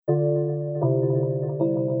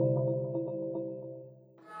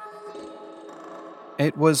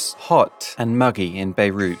It was hot and muggy in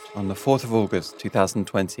Beirut on the 4th of August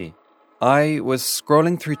 2020. I was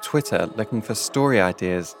scrolling through Twitter looking for story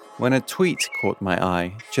ideas when a tweet caught my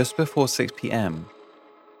eye just before 6 p.m.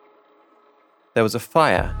 There was a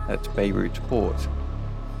fire at Beirut port.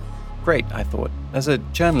 Great, I thought. As a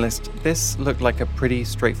journalist, this looked like a pretty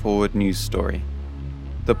straightforward news story.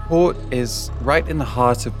 The port is right in the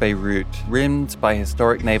heart of Beirut, rimmed by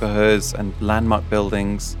historic neighborhoods and landmark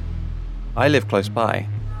buildings. I live close by.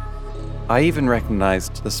 I even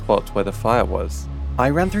recognized the spot where the fire was. I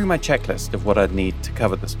ran through my checklist of what I'd need to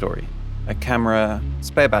cover the story. A camera,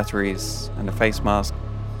 spare batteries, and a face mask.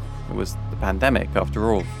 It was the pandemic, after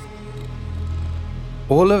all.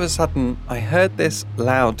 All of a sudden, I heard this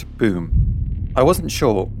loud boom. I wasn't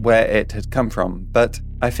sure where it had come from, but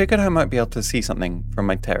I figured I might be able to see something from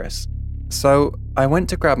my terrace. So I went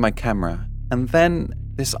to grab my camera, and then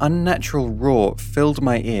this unnatural roar filled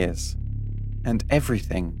my ears, and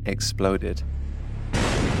everything exploded.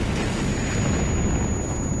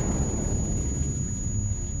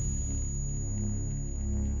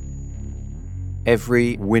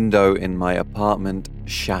 Every window in my apartment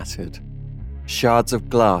shattered. Shards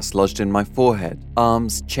of glass lodged in my forehead,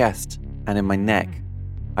 arms, chest, and in my neck.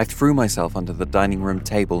 I threw myself under the dining room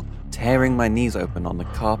table, tearing my knees open on the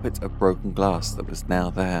carpet of broken glass that was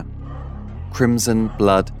now there. Crimson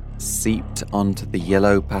blood seeped onto the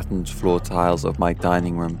yellow-patterned floor tiles of my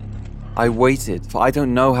dining room. I waited for I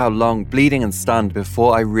don't know how long, bleeding and stunned,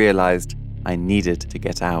 before I realized I needed to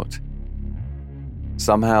get out.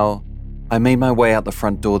 Somehow, I made my way out the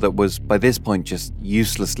front door that was, by this point, just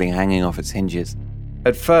uselessly hanging off its hinges.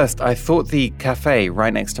 At first, I thought the cafe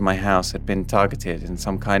right next to my house had been targeted in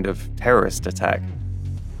some kind of terrorist attack.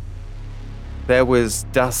 There was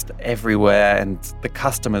dust everywhere, and the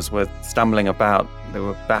customers were stumbling about. They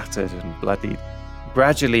were battered and bloodied.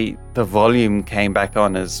 Gradually, the volume came back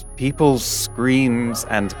on as people's screams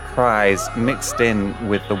and cries mixed in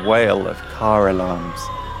with the wail of car alarms.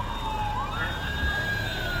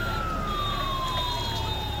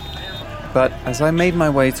 But as I made my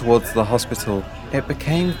way towards the hospital, it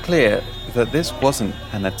became clear that this wasn't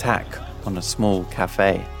an attack on a small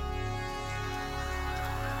cafe.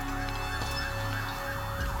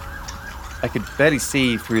 I could barely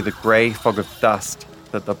see through the grey fog of dust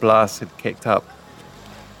that the blast had kicked up.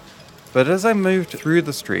 But as I moved through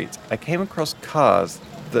the street, I came across cars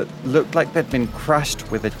that looked like they'd been crushed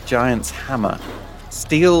with a giant's hammer.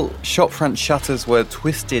 Steel shopfront shutters were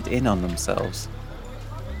twisted in on themselves.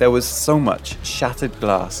 There was so much shattered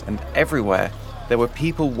glass, and everywhere there were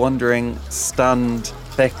people wandering, stunned.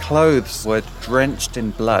 Their clothes were drenched in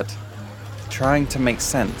blood, trying to make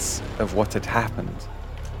sense of what had happened.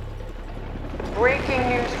 Breaking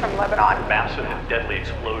news from Lebanon. Massive and deadly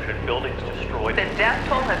explosion, buildings destroyed. The death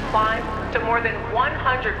toll has climbed to more than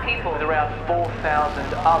 100 people. With around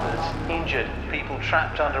 4,000 others injured, people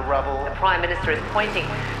trapped under rubble. The Prime Minister is pointing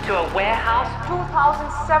to a warehouse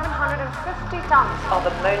 2,750 tons of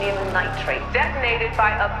ammonium nitrate detonated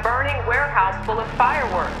by a burning warehouse full of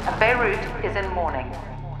fireworks. Beirut is in mourning.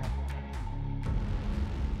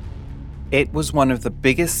 It was one of the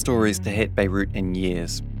biggest stories to hit Beirut in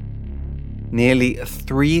years. Nearly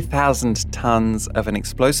 3,000 tons of an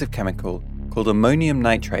explosive chemical called ammonium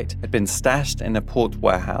nitrate had been stashed in a port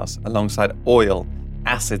warehouse alongside oil,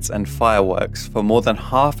 acids, and fireworks for more than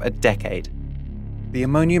half a decade. The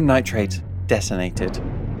ammonium nitrate detonated,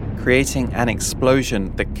 creating an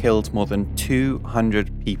explosion that killed more than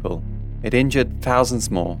 200 people. It injured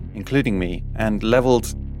thousands more, including me, and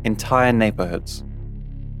leveled entire neighborhoods.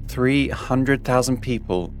 300,000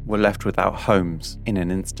 people were left without homes in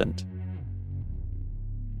an instant.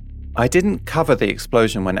 I didn't cover the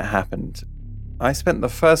explosion when it happened. I spent the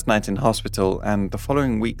first night in hospital and the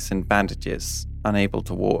following weeks in bandages, unable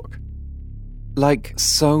to walk. Like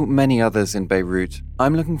so many others in Beirut,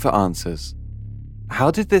 I'm looking for answers.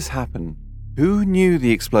 How did this happen? Who knew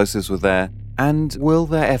the explosives were there? And will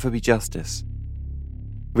there ever be justice?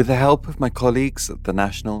 With the help of my colleagues at The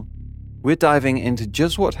National, we're diving into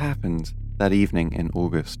just what happened that evening in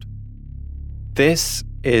August. This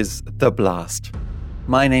is The Blast.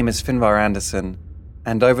 My name is Finbar Anderson,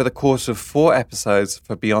 and over the course of 4 episodes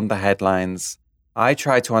for Beyond the Headlines, I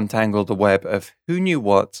try to untangle the web of who knew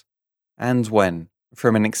what and when,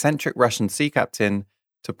 from an eccentric Russian sea captain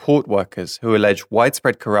to port workers who allege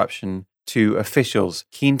widespread corruption to officials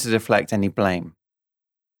keen to deflect any blame.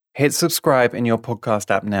 Hit subscribe in your podcast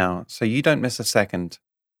app now so you don't miss a second.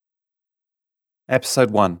 Episode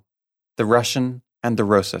 1, The Russian and the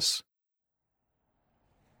Rhosus.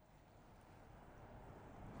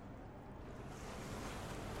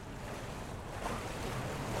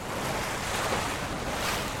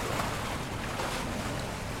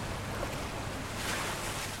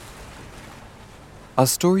 Our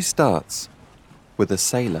story starts with a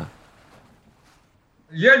sailor.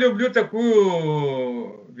 Я люблю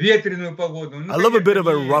такую ветреную погоду. I love a bit of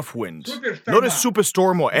a rough wind. Not a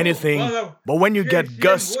superstorm or anything, but when you get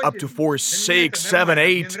gusts up to 4, 6, 7,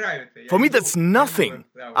 8, for me that's nothing.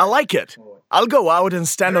 I like it. I'll go out and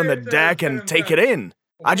stand on the deck and take it in.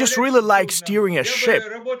 I just really like steering a ship.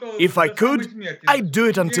 If I could, I'd do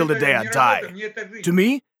it until the day I die. To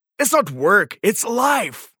me, it's not work, it's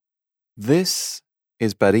life. This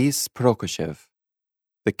is Boris Prokoshev,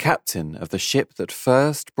 the captain of the ship that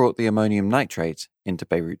first brought the ammonium nitrate into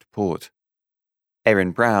Beirut port. Erin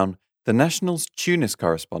Brown, the National's Tunis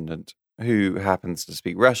correspondent, who happens to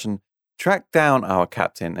speak Russian, tracked down our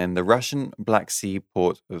captain in the Russian Black Sea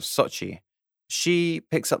port of Sochi. She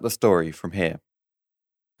picks up the story from here.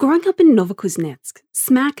 Growing up in Novokuznetsk,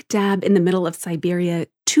 smack dab in the middle of Siberia,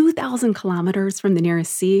 2,000 kilometers from the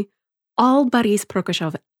nearest sea, all Boris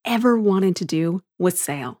Prokoshev ever wanted to do was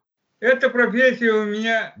sail.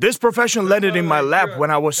 This profession landed in my lap when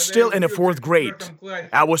I was still in the 4th grade.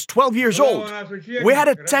 I was 12 years old. We had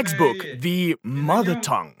a textbook, the Mother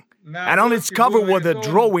Tongue, and on its cover was a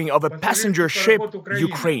drawing of a passenger ship,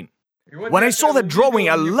 Ukraine. When I saw that drawing,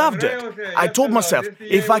 I loved it. I told myself,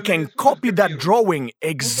 if I can copy that drawing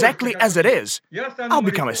exactly as it is, I'll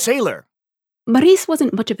become a sailor. Boris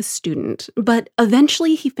wasn't much of a student, but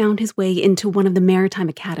eventually he found his way into one of the maritime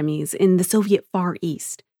academies in the Soviet Far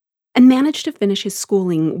East and managed to finish his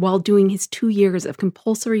schooling while doing his 2 years of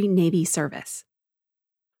compulsory Navy service.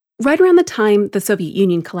 Right around the time the Soviet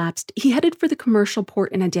Union collapsed, he headed for the commercial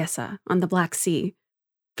port in Odessa on the Black Sea.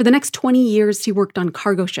 For the next 20 years, he worked on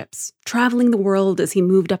cargo ships, traveling the world as he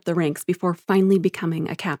moved up the ranks before finally becoming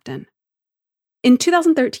a captain. In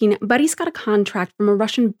 2013, Boris got a contract from a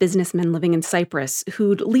Russian businessman living in Cyprus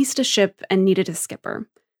who'd leased a ship and needed a skipper.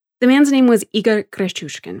 The man's name was Igor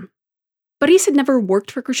Krashushkin. Boris had never worked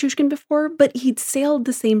for Krashushkin before, but he'd sailed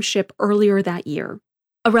the same ship earlier that year,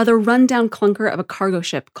 a rather run-down clunker of a cargo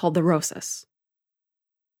ship called the Rhosus.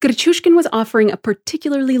 Krashushkin was offering a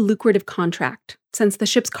particularly lucrative contract since the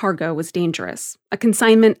ship's cargo was dangerous, a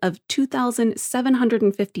consignment of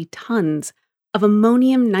 2,750 tons of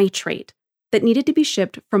ammonium nitrate that needed to be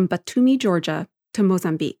shipped from Batumi, Georgia, to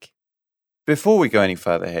Mozambique. Before we go any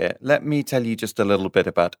further here, let me tell you just a little bit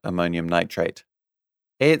about ammonium nitrate.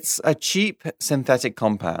 It's a cheap synthetic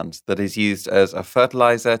compound that is used as a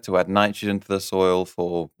fertilizer to add nitrogen to the soil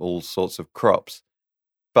for all sorts of crops.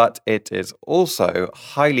 But it is also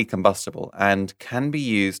highly combustible and can be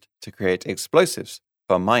used to create explosives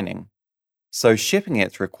for mining. So shipping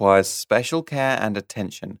it requires special care and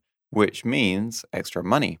attention, which means extra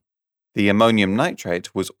money. The ammonium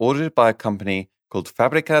nitrate was ordered by a company called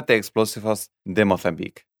Fábrica de Explosivos de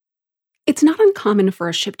Mozambique. It's not uncommon for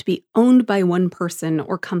a ship to be owned by one person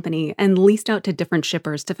or company and leased out to different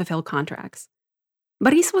shippers to fulfill contracts.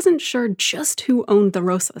 Boris wasn't sure just who owned the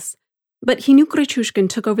Rhosus, but he knew Krashushkin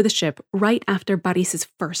took over the ship right after Boris's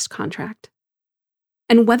first contract.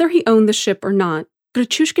 And whether he owned the ship or not,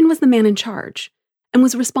 Krashushkin was the man in charge and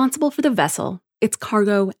was responsible for the vessel, its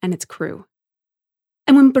cargo, and its crew.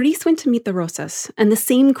 And when Boris went to meet the Rhosus and the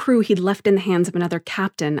same crew he'd left in the hands of another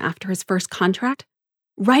captain after his first contract,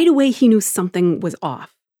 right away he knew something was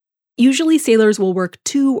off. Usually sailors will work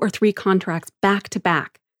 2 or 3 contracts back to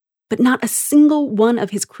back, but not a single one of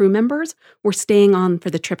his crew members were staying on for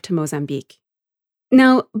the trip to Mozambique.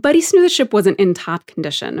 Now, Boris knew the ship wasn't in top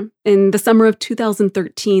condition. In the summer of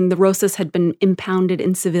 2013, the Rhosus had been impounded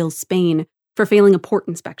in Seville, Spain, for failing a port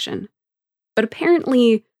inspection. But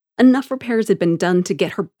apparently, enough repairs had been done to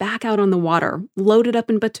get her back out on the water, loaded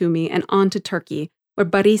up in Batumi and on to Turkey, where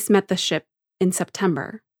Boris met the ship in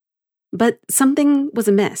September. But something was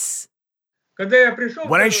amiss.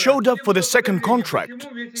 When I showed up for the second contract,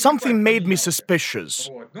 something made me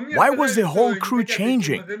suspicious. Why was the whole crew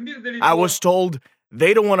changing? I was told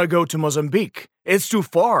they don't want to go to Mozambique. It's too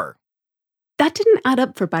far. That didn't add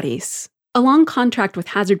up for Boris. A long contract with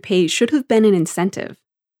hazard pay should have been an incentive.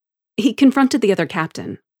 He confronted the other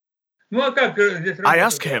captain. I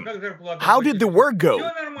asked him, how did the work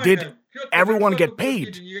go? Did everyone get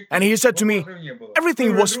paid? And he said to me,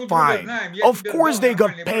 everything was fine. Of course they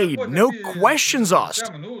got paid, no questions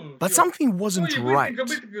asked. But something wasn't right.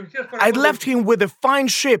 I'd left him with a fine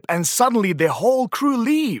ship and suddenly the whole crew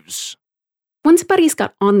leaves. Once Boris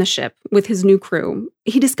got on the ship with his new crew,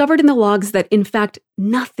 he discovered in the logs that, in fact,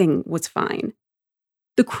 nothing was fine.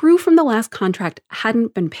 The crew from the last contract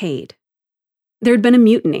hadn't been paid. There had been a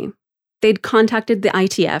mutiny. They'd contacted the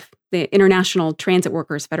ITF, the International Transit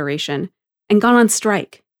Workers Federation, and gone on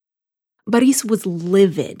strike. Boris was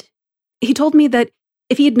livid. He told me that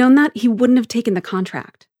if he had known that, he wouldn't have taken the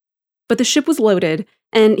contract. But the ship was loaded,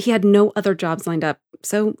 and he had no other jobs lined up,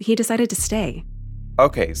 so he decided to stay.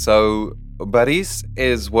 Okay, so Boris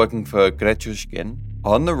is working for Grechushkin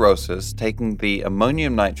on the Rhosus, taking the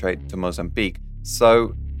ammonium nitrate to Mozambique.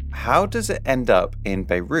 So how does it end up in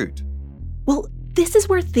Beirut? Well, this is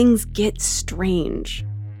where things get strange.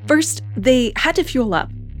 First, they had to fuel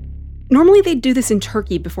up. Normally they'd do this in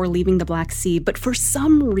Turkey before leaving the Black Sea, but for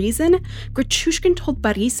some reason, Grechushkin told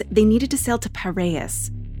Boris they needed to sail to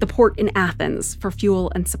Piraeus, the port in Athens, for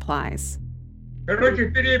fuel and supplies.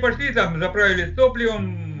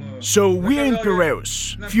 So we're in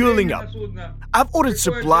Piraeus, fueling up. I've ordered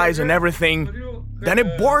supplies and everything. Then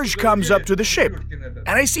a barge comes up to the ship, and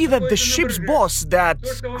I see that the ship's boss, that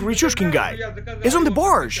Grechushkin guy, is on the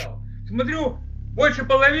barge.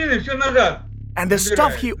 And the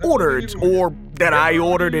stuff he ordered, or that I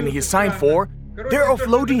ordered and he signed for, they're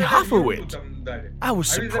offloading half of it. I was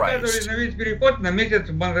surprised.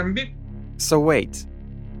 So wait,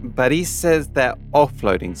 Boris says they're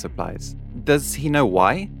offloading supplies. Does he know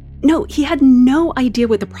why? No, he had no idea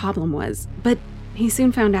what the problem was, but he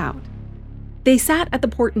soon found out. They sat at the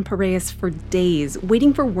port in Piraeus for days,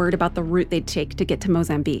 waiting for word about the route they'd take to get to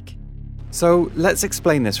Mozambique. So let's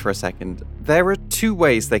explain this for a second. There are two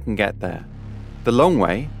ways they can get there. The long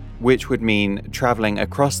way, which would mean traveling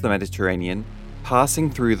across the Mediterranean, passing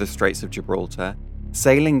through the Straits of Gibraltar,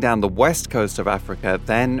 sailing down the west coast of Africa,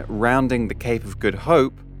 then rounding the Cape of Good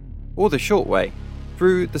Hope, or the short way,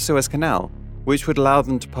 through the Suez Canal, which would allow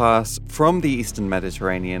them to pass from the eastern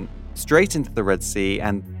Mediterranean straight into the Red Sea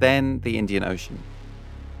and then the Indian Ocean.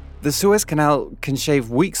 The Suez Canal can shave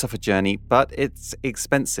weeks off a journey, but it's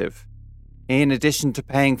expensive. In addition to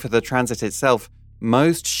paying for the transit itself,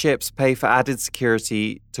 most ships pay for added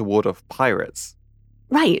security to ward off pirates.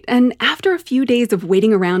 Right, and after a few days of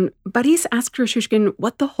waiting around, Boris asked Grechushkin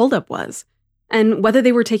what the holdup was, and whether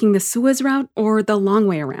they were taking the Suez route or the long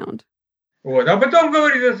way around.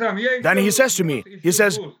 Then he says to me,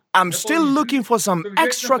 I'm still looking for some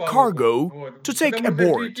extra cargo to take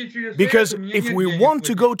aboard, because if we want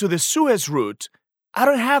to go to the Suez route, I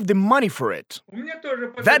don't have the money for it.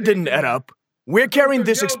 That didn't add up. We're carrying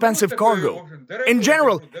this expensive cargo. In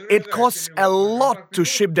general, it costs a lot to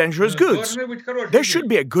ship dangerous goods. There should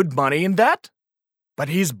be a good money in that. But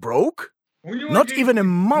he's broke? Not even a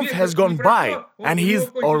month has gone by, and he's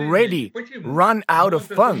already run out of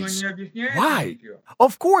funds. Why?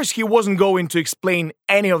 Of course he wasn't going to explain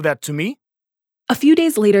any of that to me. A few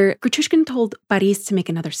days later, Grechushkin told Boris to make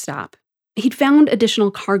another stop. He'd found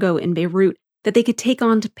additional cargo in Beirut that they could take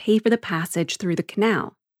on to pay for the passage through the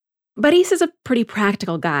canal. Boris is a pretty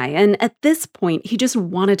practical guy, and at this point, he just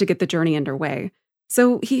wanted to get the journey underway.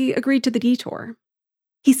 So he agreed to the detour.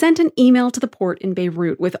 He sent an email to the port in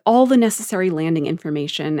Beirut with all the necessary landing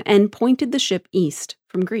information and pointed the ship east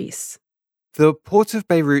from Greece. The port of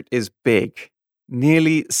Beirut is big.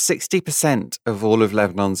 Nearly 60% of all of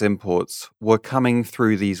Lebanon's imports were coming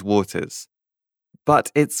through these waters. But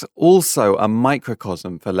it's also a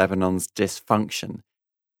microcosm for Lebanon's dysfunction.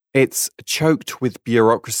 It's choked with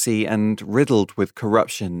bureaucracy and riddled with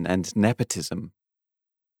corruption and nepotism.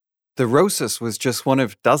 The Rhosus was just one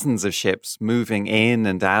of dozens of ships moving in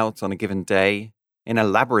and out on a given day, in a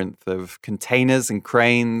labyrinth of containers and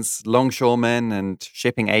cranes, longshoremen and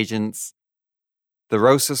shipping agents. The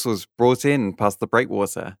Rhosus was brought in past the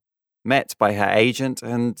breakwater, met by her agent,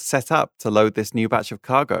 and set up to load this new batch of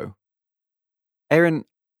cargo. Aaron,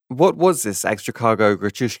 what was this extra cargo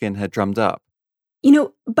Grechushkin had drummed up?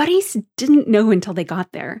 Boris didn't know until they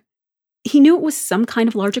got there. He knew it was some kind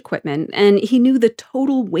of large equipment, and he knew the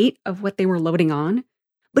total weight of what they were loading on.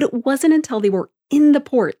 But it wasn't until they were in the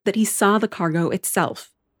port that he saw the cargo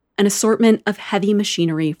itself, an assortment of heavy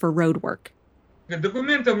machinery for road work.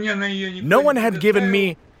 No one had given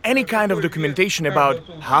me any kind of documentation about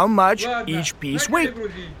how much each piece weighed.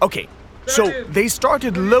 Okay, so they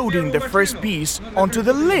started loading the first piece onto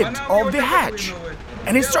the lid of the hatch,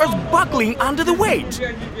 and it starts buckling under the weight.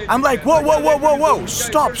 I'm like, whoa,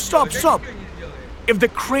 stop. If the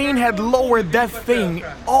crane had lowered that thing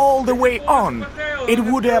all the way on, it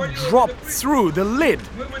would have dropped through the lid,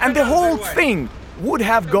 and the whole thing would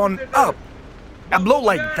have gone up. A blow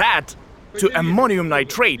like that to ammonium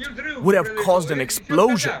nitrate would have caused an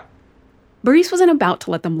explosion. Boris wasn't about to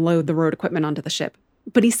let them load the road equipment onto the ship,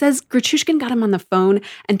 but he says Grechushkin got him on the phone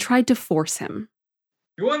and tried to force him.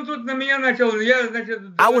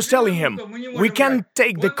 I was telling him, we can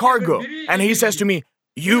take the cargo, and he says to me,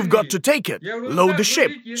 you've got to take it, load the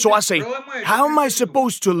ship. So I say, how am I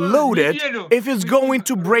supposed to load it if it's going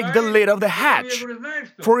to break the lid of the hatch?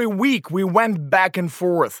 For a week we went back and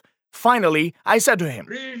forth. Finally, I said to him,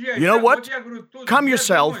 "You know what? Come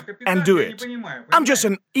yourself and do it. I'm just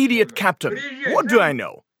an idiot captain. What do I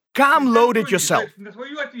know? Come load it yourself.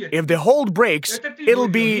 If the hold breaks, it'll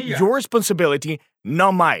be your responsibility,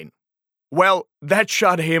 not mine." Well, that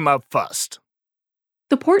shut him up fast.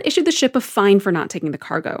 The port issued the ship a fine for not taking the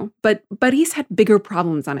cargo, but Boris had bigger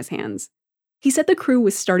problems on his hands. He said the crew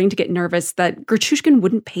was starting to get nervous that Gruchushkin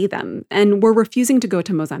wouldn't pay them and were refusing to go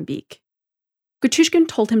to Mozambique. Gruchushkin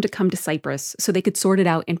told him to come to Cyprus so they could sort it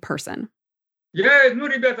out in person.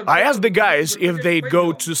 I asked the guys if they'd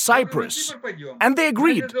go to Cyprus, and they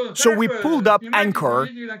agreed, so we pulled up anchor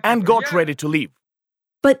and got ready to leave.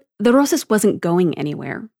 But the Rhosus wasn't going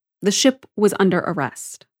anywhere. The ship was under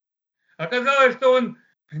arrest.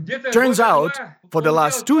 Turns out, for the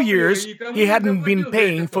last 2 years, he hadn't been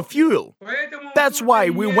paying for fuel. That's why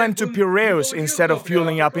we went to Piraeus instead of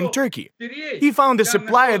fueling up in Turkey. He found a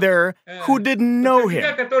supplier there who didn't know him.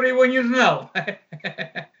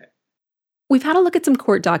 We've had a look at some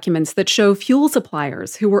court documents that show fuel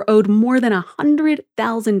suppliers who were owed more than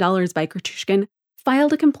 $100,000 by Gruchushkin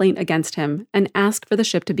filed a complaint against him and asked for the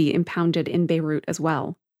ship to be impounded in Beirut as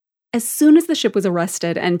well. As soon as the ship was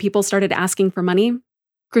arrested and people started asking for money,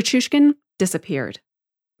 Gruchushkin disappeared.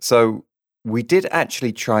 So we did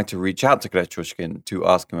actually try to reach out to Gruchushkin to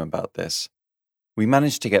ask him about this. We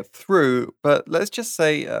managed to get through, but let's just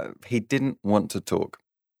say he didn't want to talk.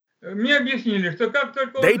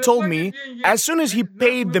 They told me as soon as he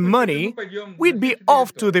paid the money, we'd be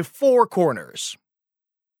off to the four corners.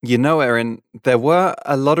 You know, Erin, there were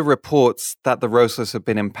a lot of reports that the Rhosus had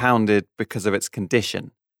been impounded because of its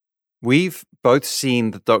condition. We've both seen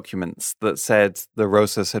the documents that said the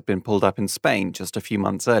Rhosus had been pulled up in Spain just a few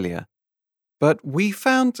months earlier. But we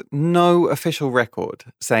found no official record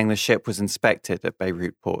saying the ship was inspected at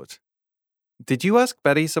Beirut port. Did you ask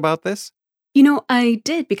Boris about this? You know, I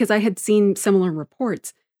did because I had seen similar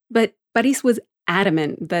reports, but Boris was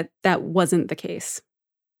adamant that that wasn't the case.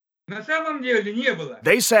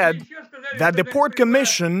 They said that the port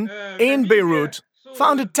commission in Beirut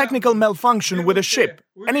found a technical malfunction with the ship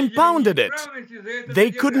and impounded it. They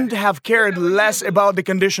couldn't have cared less about the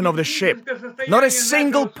condition of the ship. Not a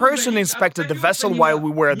single person inspected the vessel while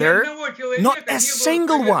we were there. Not a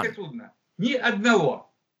single one.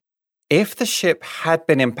 If the ship had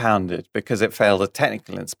been impounded because it failed a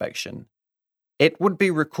technical inspection, it would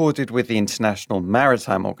be recorded with the International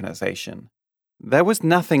Maritime Organization. There was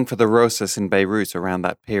nothing for the Rhosus in Beirut around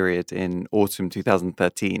that period in autumn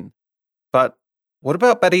 2013. But what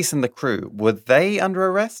about Boris and the crew? Were they under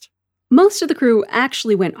arrest? Most of the crew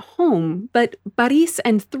actually went home, but Boris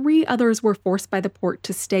and 3 others were forced by the port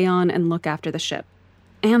to stay on and look after the ship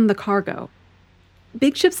and the cargo.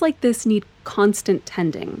 Big ships like this need constant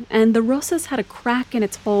tending, and the Rhosus had a crack in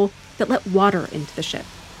its hull that let water into the ship.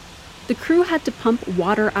 The crew had to pump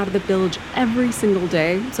water out of the bilge every single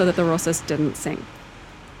day so that the Rhosus didn't sink.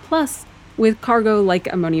 Plus, with cargo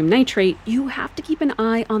like ammonium nitrate, you have to keep an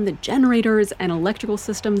eye on the generators and electrical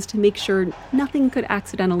systems to make sure nothing could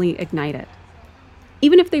accidentally ignite it.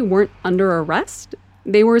 Even if they weren't under arrest,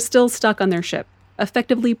 they were still stuck on their ship,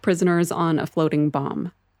 effectively prisoners on a floating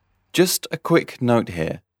bomb. Just a quick note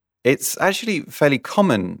here. It's actually fairly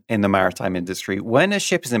common in the maritime industry when a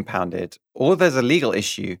ship is impounded or there's a legal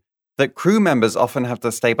issue that crew members often have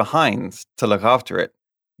to stay behind to look after it.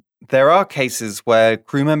 There are cases where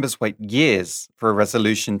crew members wait years for a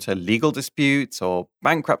resolution to legal disputes or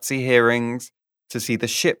bankruptcy hearings, to see the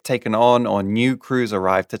ship taken on or new crews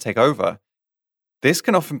arrive to take over. This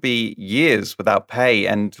can often be years without pay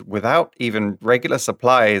and without even regular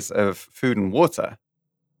supplies of food and water.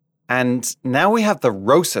 And now we have the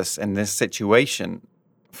Rhosus in this situation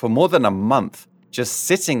for more than a month, just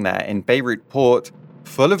sitting there in Beirut port,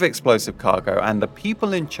 full of explosive cargo, and the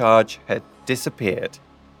people in charge had disappeared.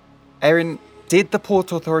 Erin, did the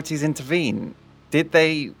port authorities intervene? Did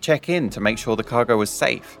they check in to make sure the cargo was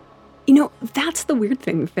safe? You know, that's the weird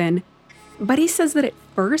thing, Finn. Buddy says that at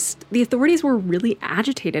first, the authorities were really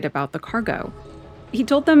agitated about the cargo. He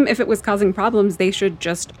told them if it was causing problems, they should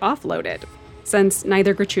just offload it, since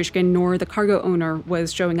neither Gruchushkin nor the cargo owner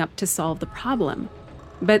was showing up to solve the problem.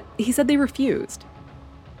 But he said they refused.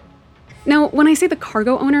 Now, when I say the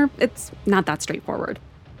cargo owner, it's not that straightforward.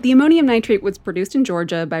 The ammonium nitrate was produced in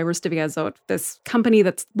Georgia by Rhosus, this company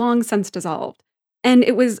that's long since dissolved. And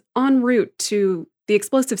it was en route to the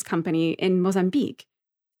explosives company in Mozambique.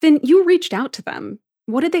 Finn, you reached out to them.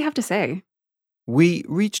 What did they have to say? We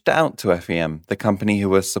reached out to FEM, the company who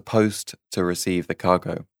was supposed to receive the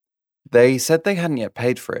cargo. They said they hadn't yet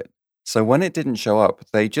paid for it, so when it didn't show up,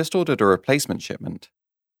 they just ordered a replacement shipment.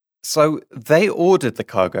 So they ordered the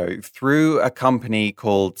cargo through a company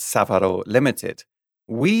called Savaro Limited.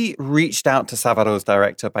 We reached out to Savaro's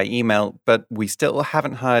director by email, but we still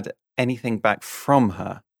haven't heard anything back from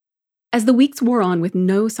her. As the weeks wore on with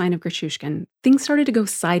no sign of Grushushkin, things started to go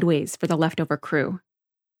sideways for the leftover crew.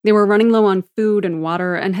 They were running low on food and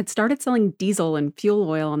water and had started selling diesel and fuel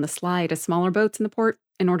oil on the sly to smaller boats in the port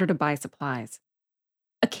in order to buy supplies.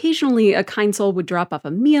 Occasionally, a kind soul would drop off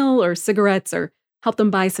a meal or cigarettes or help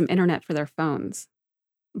them buy some internet for their phones.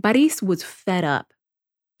 Boris was fed up.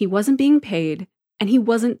 He wasn't being paid, and he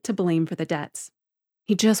wasn't to blame for the debts.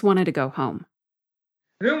 He just wanted to go home.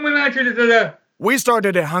 We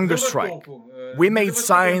started a hunger strike. We made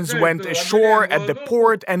signs, went ashore at the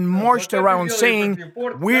port, and marched around saying,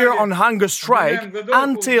 "We're on hunger strike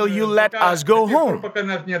until you let us go home."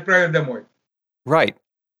 Right.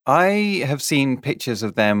 I have seen pictures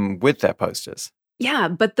of them with their posters. Yeah,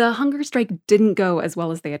 but the hunger strike didn't go as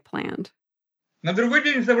well as they had planned.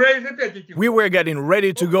 We were getting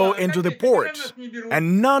ready to go into the port,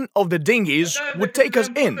 and none of the dinghies would take us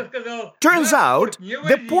in. Turns out,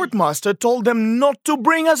 the portmaster told them not to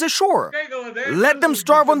bring us ashore. Let them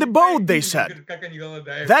starve on the boat, they said.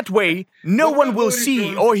 That way, no one will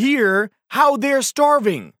see or hear how they're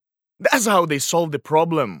starving. That's how they solved the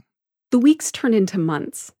problem. The weeks turned into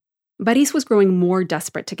months. Boris was growing more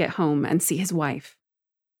desperate to get home and see his wife.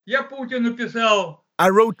 I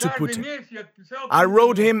wrote to Putin. I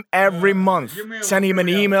wrote him every month, sent him an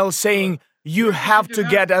email saying, "You have to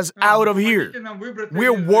get us out of here.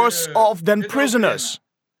 We're worse off than prisoners.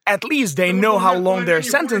 At least they know how long their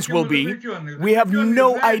sentence will be. We have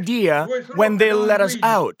no idea when they'll let us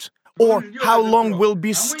out, or how long we'll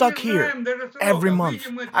be stuck here." Every month,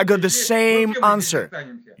 I got the same answer.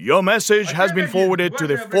 "Your message has been forwarded to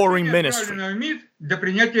the Foreign Ministry."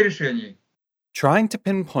 Trying to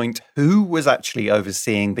pinpoint who was actually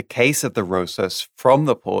overseeing the case of the Rhosus from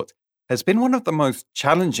the port has been one of the most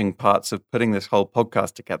challenging parts of putting this whole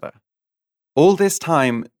podcast together. All this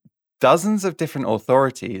time, dozens of different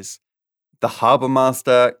authorities, the harbour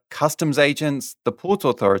master, customs agents, the port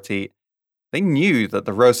authority, they knew that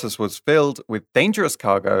the Rhosus was filled with dangerous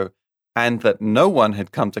cargo and that no one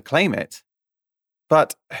had come to claim it.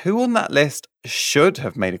 But who on that list should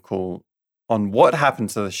have made a call on what happened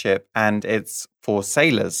to the ship and its 4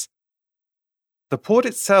 sailors? The port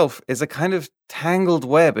itself is a kind of tangled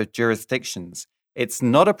web of jurisdictions. It's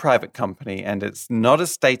not a private company and it's not a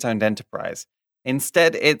state-owned enterprise.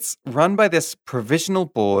 Instead, it's run by this provisional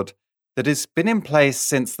board that has been in place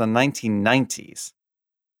since the 1990s.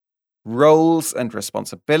 Roles and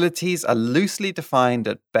responsibilities are loosely defined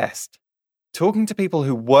at best. Talking to people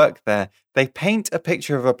who work there, they paint a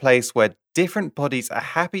picture of a place where different bodies are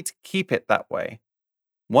happy to keep it that way.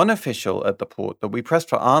 One official at the port that we pressed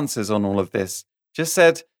for answers on all of this just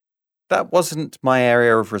said, "That wasn't my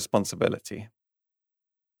area of responsibility."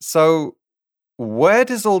 So, where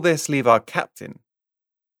does all this leave our captain?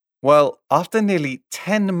 Well, after nearly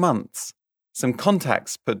 10 months, some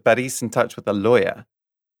contacts put Boris in touch with a lawyer.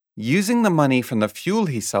 Using the money from the fuel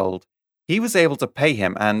he sold, he was able to pay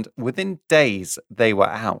him, and within days, they were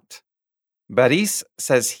out. Boris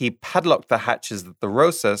says he padlocked the hatches of the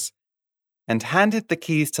Rhosus and handed the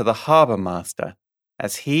keys to the harbour master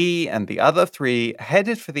as he and the other 3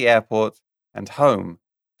 headed for the airport and home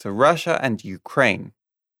to Russia and Ukraine.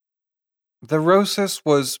 The Rhosus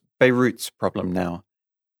was Beirut's problem now.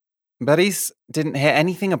 Boris didn't hear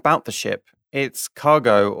anything about the ship, its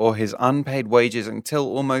cargo, or his unpaid wages until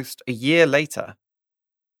almost a year later.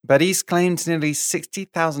 Boris claimed nearly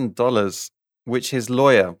 $60,000, which his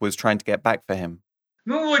lawyer was trying to get back for him.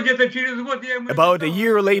 About a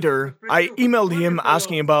year later, I emailed him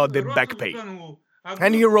asking about the back pay.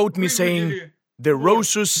 And he wrote me saying, "The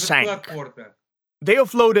Rhosus sank. They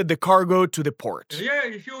offloaded the cargo to the port."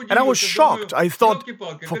 And I was shocked. I thought,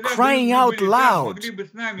 for crying out loud,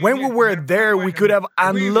 when we were there, we could have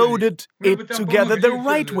unloaded it together the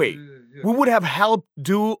right way. We would have helped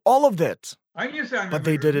do all of that. But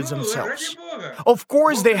they did it themselves. Of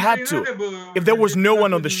course they had to. If there was no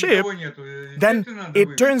one on the ship, then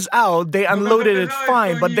it turns out they unloaded it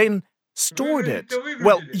fine, but then stored it.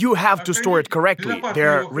 Well, you have to store it correctly.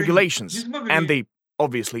 There are regulations, and they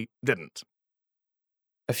obviously didn't.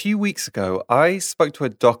 A few weeks ago, I spoke to a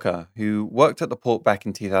docker who worked at the port back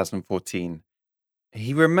in 2014.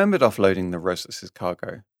 He remembered offloading the Rhosus'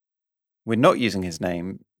 cargo. We're not using his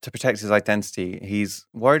name. To protect his identity, he's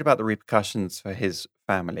worried about the repercussions for his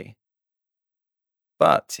family.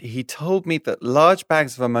 But he told me that large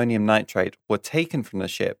bags of ammonium nitrate were taken from the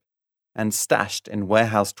ship and stashed in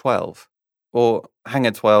Warehouse 12, or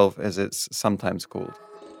Hangar 12 as it's sometimes called.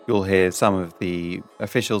 You'll hear some of the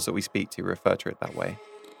officials that we speak to refer to it that way.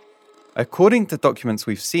 According to documents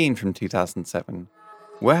we've seen from 2007,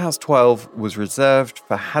 Warehouse 12 was reserved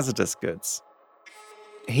for hazardous goods.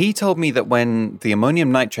 He told me that when the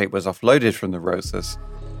ammonium nitrate was offloaded from the Rhosus,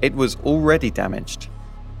 it was already damaged.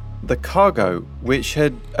 The cargo, which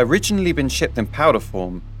had originally been shipped in powder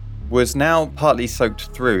form, was now partly soaked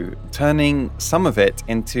through, turning some of it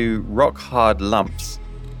into rock-hard lumps.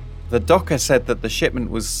 The docker said that the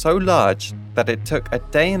shipment was so large that it took a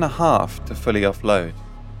day and a half to fully offload,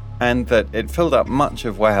 and that it filled up much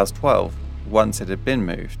of Warehouse 12 once it had been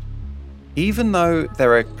moved. Even though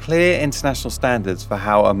there are clear international standards for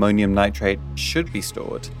how ammonium nitrate should be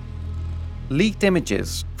stored, leaked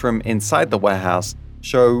images from inside the warehouse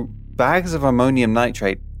show bags of ammonium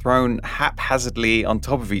nitrate thrown haphazardly on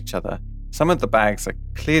top of each other. Some of the bags are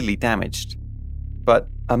clearly damaged. But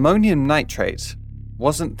ammonium nitrate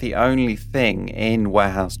wasn't the only thing in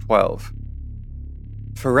Warehouse 12.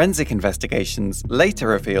 Forensic investigations later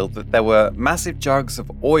revealed that there were massive jugs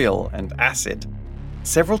of oil and acid,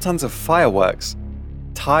 several tons of fireworks,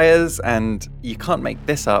 tires, and, you can't make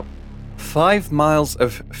this up, 5 miles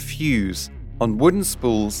of fuse on wooden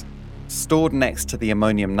spools stored next to the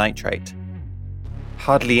ammonium nitrate.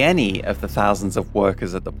 Hardly any of the thousands of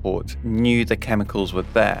workers at the port knew the chemicals were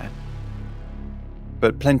there,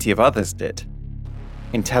 but plenty of others did.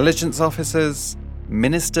 Intelligence officers,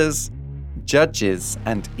 ministers, judges,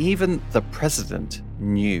 and even the president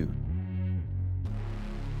knew.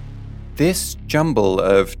 This jumble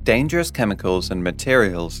of dangerous chemicals and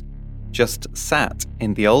materials just sat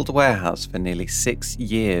in the old warehouse for nearly 6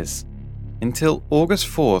 years, until August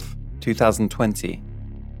 4th, 2020,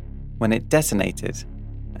 when it detonated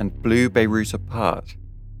and blew Beirut apart.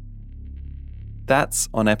 That's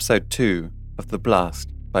on episode 2 of The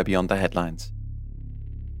Blast by Beyond the Headlines.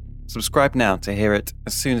 Subscribe now to hear it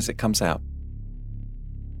as soon as it comes out.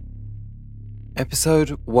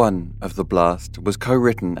 Episode 1 of The Blast was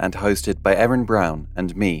co-written and hosted by Erin Brown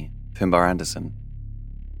and me, Finbar Anderson.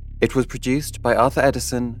 It was produced by Arthur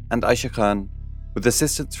Edison and Aisha Khan, with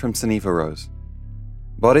assistance from Saniva Rose.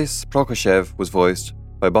 Boris Prokoshev was voiced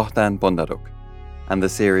by Bohdan Bondaruk, and the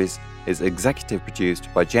series is executive produced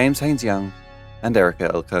by James Haynes Young and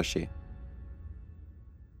Erica El-Kershi.